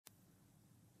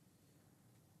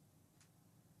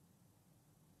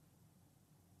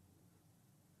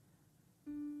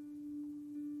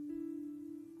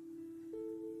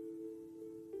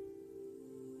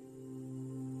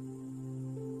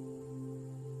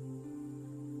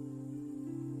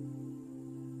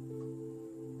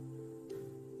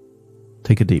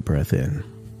Take a deep breath in.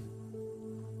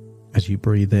 As you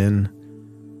breathe in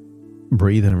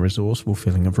a resourceful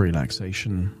feeling of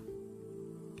relaxation.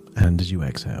 And as you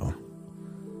exhale,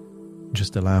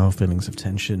 just allow feelings of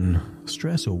tension,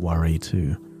 stress or worry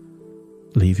to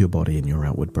leave your body in your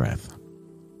outward breath.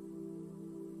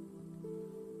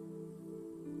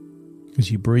 As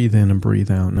you breathe in and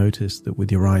breathe out, notice that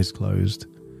with your eyes closed,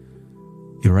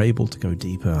 you're able to go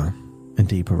deeper and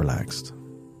deeper relaxed.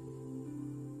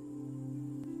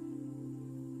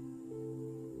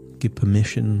 Give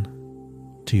permission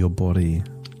to your body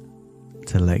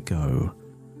to let go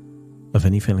of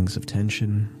any feelings of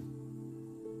tension,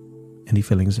 any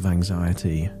feelings of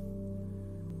anxiety,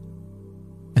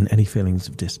 and any feelings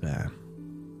of despair.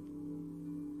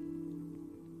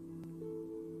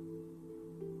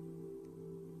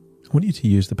 I want you to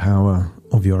use the power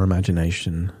of your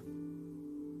imagination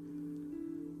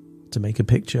to make a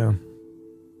picture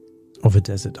of a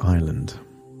desert island.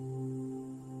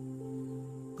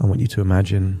 I want you to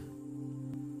imagine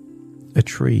a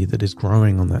tree that is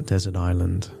growing on that desert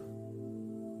island.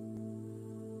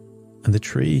 And the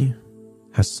tree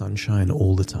has sunshine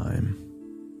all the time.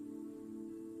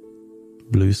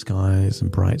 Blue skies and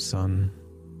bright sun.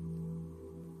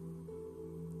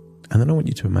 And then I want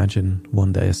you to imagine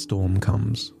one day a storm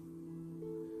comes.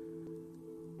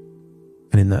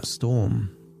 And in that storm,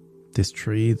 this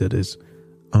tree that has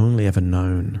only ever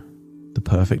known the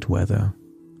perfect weather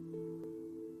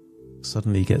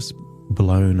suddenly gets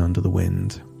blown under the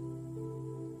wind.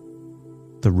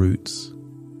 The roots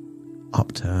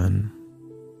upturn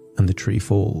and the tree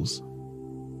falls.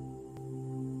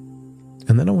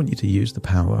 And then I want you to use the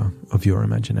power of your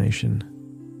imagination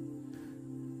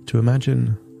to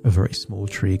imagine a very small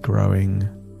tree growing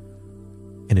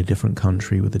in a different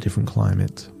country with a different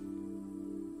climate.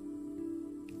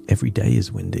 Every day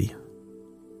is windy.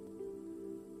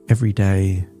 Every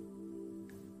day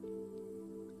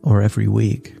or every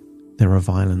week there are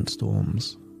violent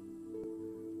storms,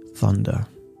 thunder,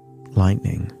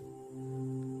 lightning,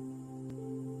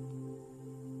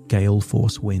 gale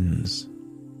force winds.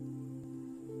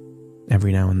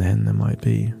 Every now and then there might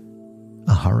be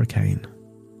a hurricane.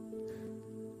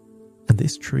 And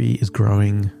this tree is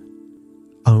growing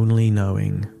only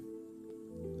knowing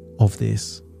of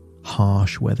this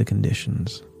harsh weather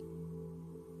conditions.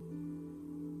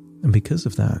 And because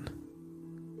of that,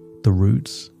 the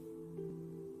roots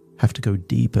have to go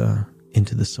deeper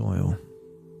into the soil.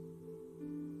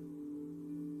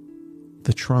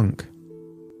 The trunk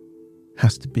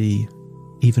has to be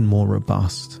even more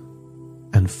robust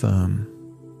and firm.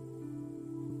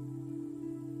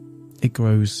 It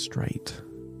grows straight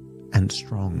and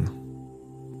strong.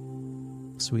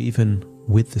 So even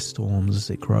with the storms as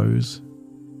it grows,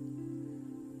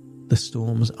 the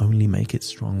storms only make it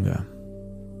stronger.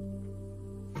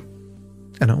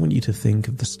 And I want you to think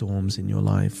of the storms in your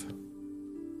life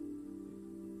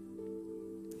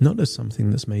not as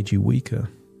something that's made you weaker,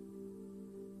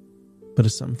 but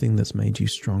as something that's made you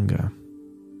stronger.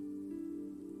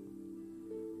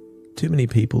 Too many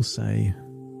people say,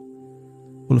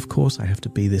 well, of course I have to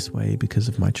be this way because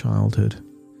of my childhood,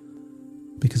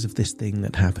 because of this thing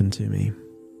that happened to me,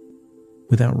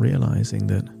 without realizing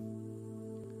that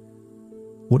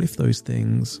what if those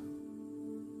things,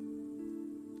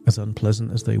 as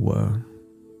unpleasant as they were,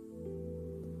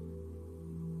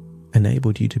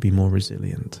 enabled you to be more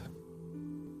resilient,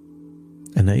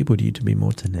 enabled you to be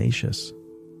more tenacious,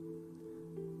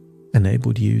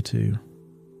 enabled you to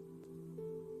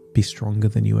be stronger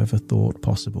than you ever thought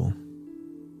possible.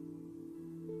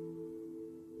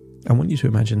 I want you to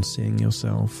imagine seeing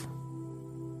yourself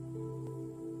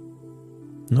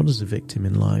not as a victim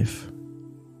in life,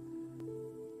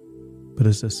 but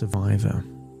as a survivor.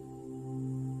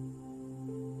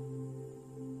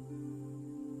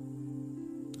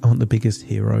 I want the biggest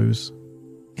heroes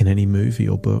in any movie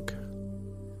or book,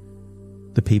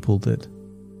 the people that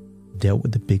dealt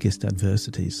with the biggest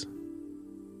adversities.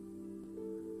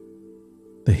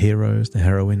 The heroes, the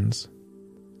heroines,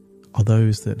 are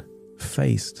those that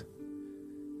faced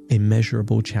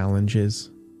immeasurable challenges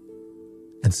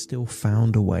and still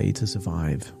found a way to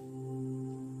survive.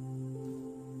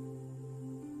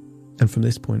 And from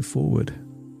this point forward,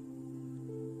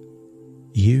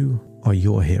 you are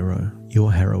your hero,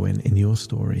 your heroine in your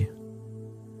story.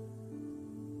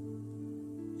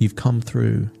 You've come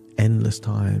through endless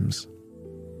times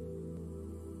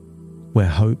where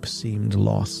hope seemed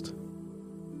lost.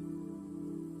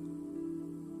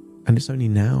 And it's only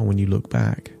now when you look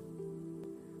back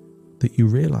that you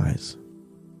realize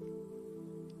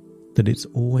that it's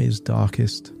always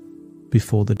darkest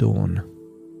before the dawn.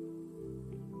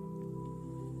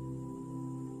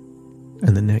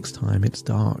 next time it's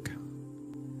dark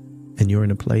and you're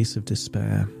in a place of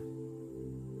despair,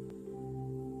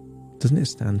 doesn't it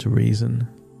stand to reason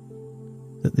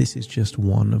that this is just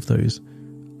one of those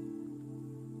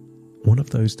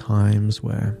times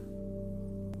where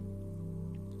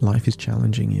life is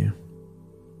challenging you,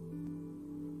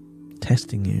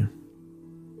 testing you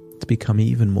to become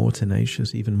even more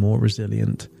tenacious, even more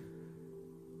resilient,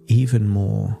 even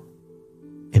more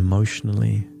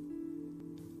emotionally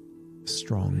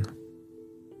strong?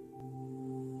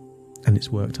 And it's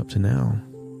worked up to now.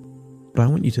 But I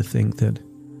want you to think that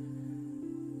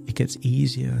it gets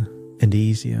easier and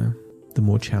easier the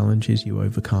more challenges you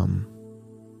overcome,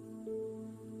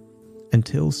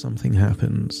 until something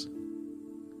happens,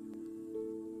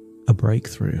 a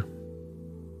breakthrough.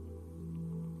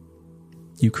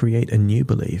 You create a new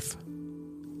belief,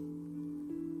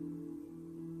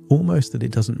 almost that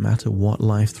it doesn't matter what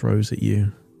life throws at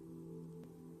you,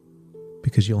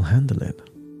 because you'll handle it.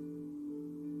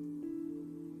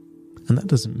 And that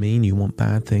doesn't mean you want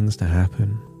bad things to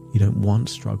happen. You don't want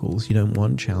struggles. You don't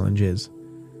want challenges.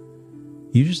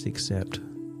 You just accept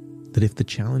that if the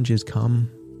challenges come,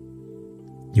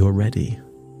 you're ready.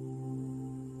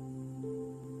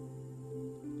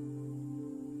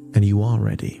 And you are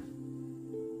ready.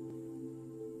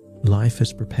 Life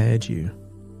has prepared you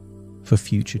for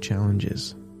future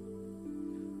challenges,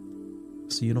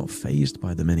 so you're not fazed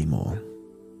by them anymore.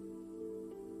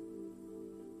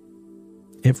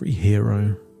 Every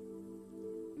hero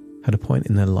had a point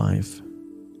in their life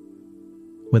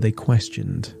where they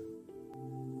questioned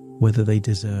whether they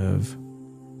deserve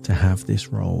to have this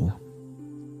role.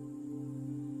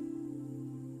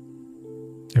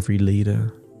 Every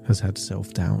leader has had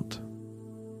self-doubt.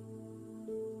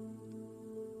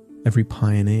 Every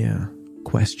pioneer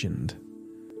questioned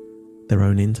their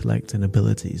own intellect and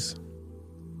abilities.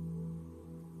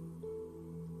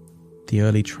 The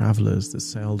early travelers that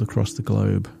sailed across the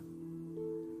globe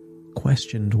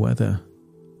questioned whether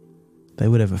they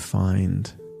would ever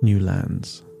find new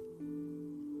lands.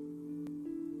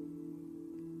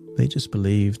 They just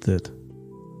believed that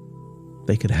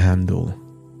they could handle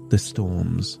the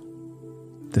storms,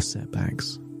 the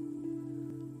setbacks,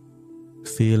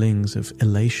 feelings of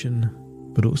elation,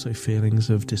 but also feelings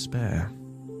of despair.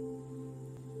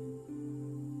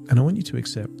 And I want you to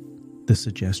accept the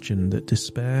suggestion that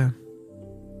despair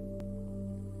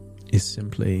is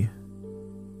simply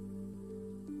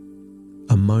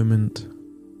a moment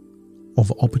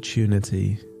of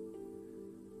opportunity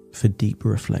for deep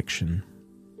reflection.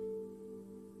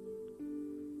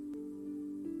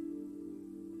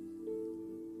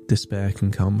 Despair can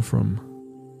come from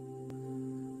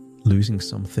losing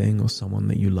something or someone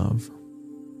that you love.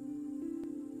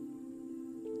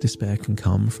 Despair can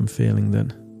come from feeling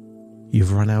that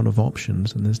you've run out of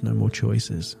options and there's no more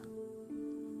choices.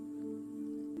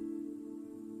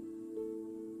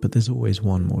 But there's always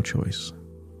one more choice.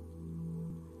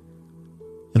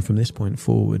 And from this point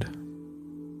forward,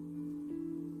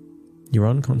 your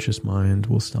unconscious mind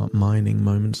will start mining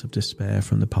moments of despair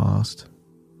from the past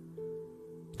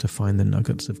to find the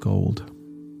nuggets of gold.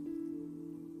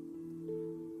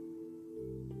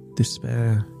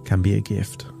 Despair can be a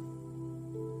gift,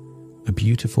 a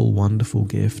beautiful, wonderful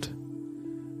gift,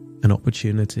 an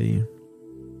opportunity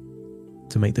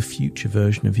to make the future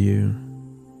version of you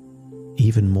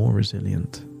even more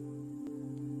resilient,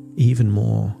 even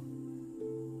more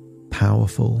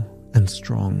powerful and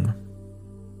strong.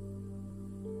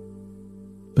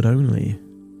 But only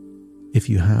if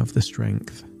you have the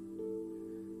strength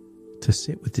to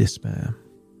sit with despair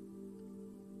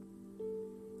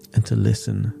and to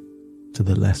listen to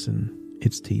the lesson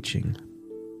it's teaching.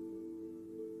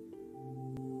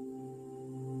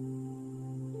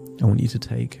 I want you to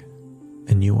take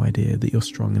a new idea that you're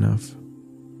strong enough,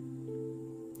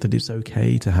 that it's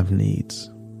okay to have needs,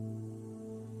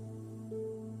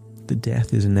 that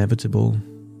death is inevitable,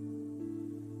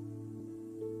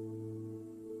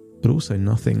 but also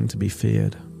nothing to be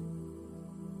feared,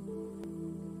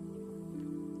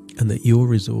 and that your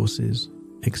resources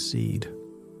exceed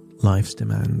life's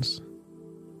demands.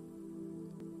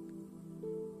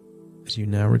 As you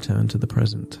now return to the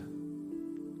present,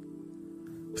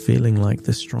 feeling like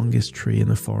the strongest tree in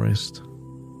the forest,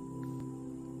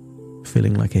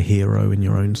 feeling like a hero in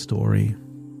your own story,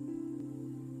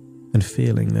 and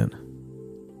feeling that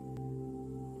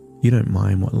you don't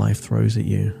mind what life throws at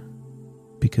you,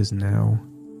 because now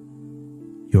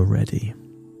you're ready.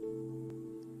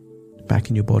 Back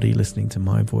in your body, listening to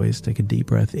my voice, take a deep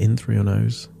breath in through your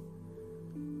nose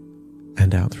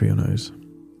and out through your nose.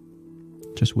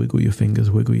 Just wiggle your fingers,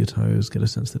 wiggle your toes, get a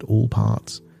sense that all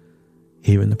parts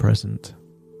here in the present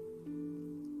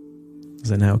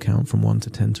As I now count from 1 to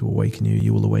 10 to awaken you,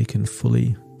 you will awaken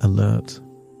fully alert,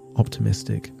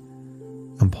 optimistic,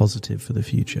 and positive for the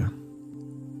future.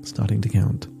 Starting to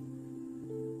count.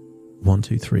 1,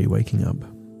 2, 3, waking up.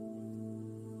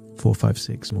 4, 5,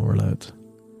 6, more alert.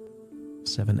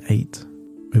 7, 8,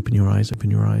 open your eyes, open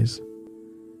your eyes.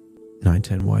 9,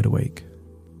 10, wide awake,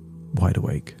 wide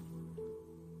awake,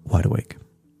 wide awake.